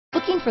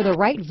Looking for the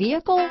right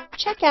vehicle?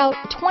 Check out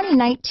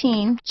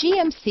 2019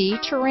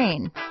 GMC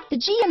Terrain. The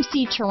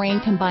GMC Terrain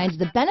combines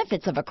the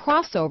benefits of a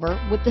crossover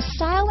with the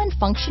style and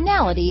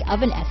functionality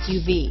of an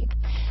SUV.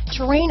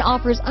 Terrain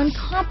offers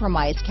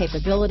uncompromised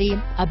capability,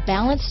 a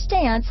balanced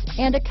stance,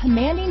 and a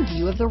commanding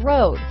view of the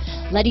road,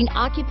 letting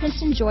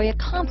occupants enjoy a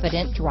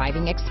confident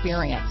driving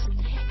experience.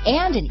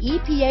 And an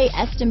EPA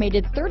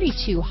estimated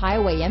 32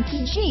 highway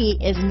MPG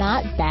is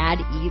not bad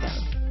either.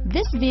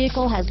 This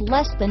vehicle has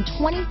less than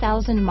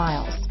 20,000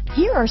 miles.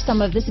 Here are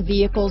some of this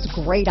vehicle's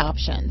great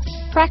options: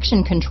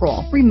 traction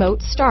control,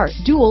 remote start,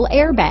 dual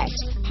airbags,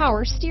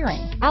 power steering,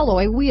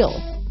 alloy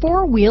wheels,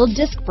 four-wheel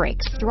disc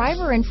brakes,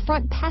 driver and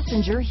front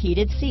passenger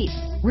heated seats,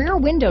 rear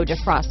window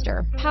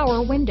defroster,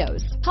 power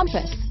windows,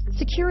 compass,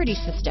 security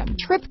system,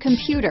 trip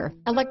computer,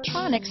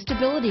 electronic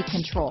stability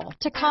control,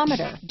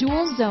 tachometer,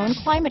 dual zone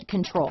climate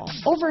control,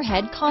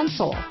 overhead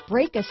console,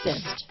 brake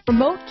assist,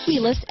 remote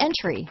keyless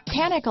entry,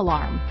 panic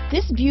alarm.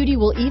 This beauty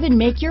will even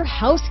make your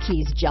house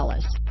keys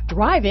jealous.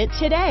 Drive it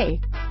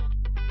today.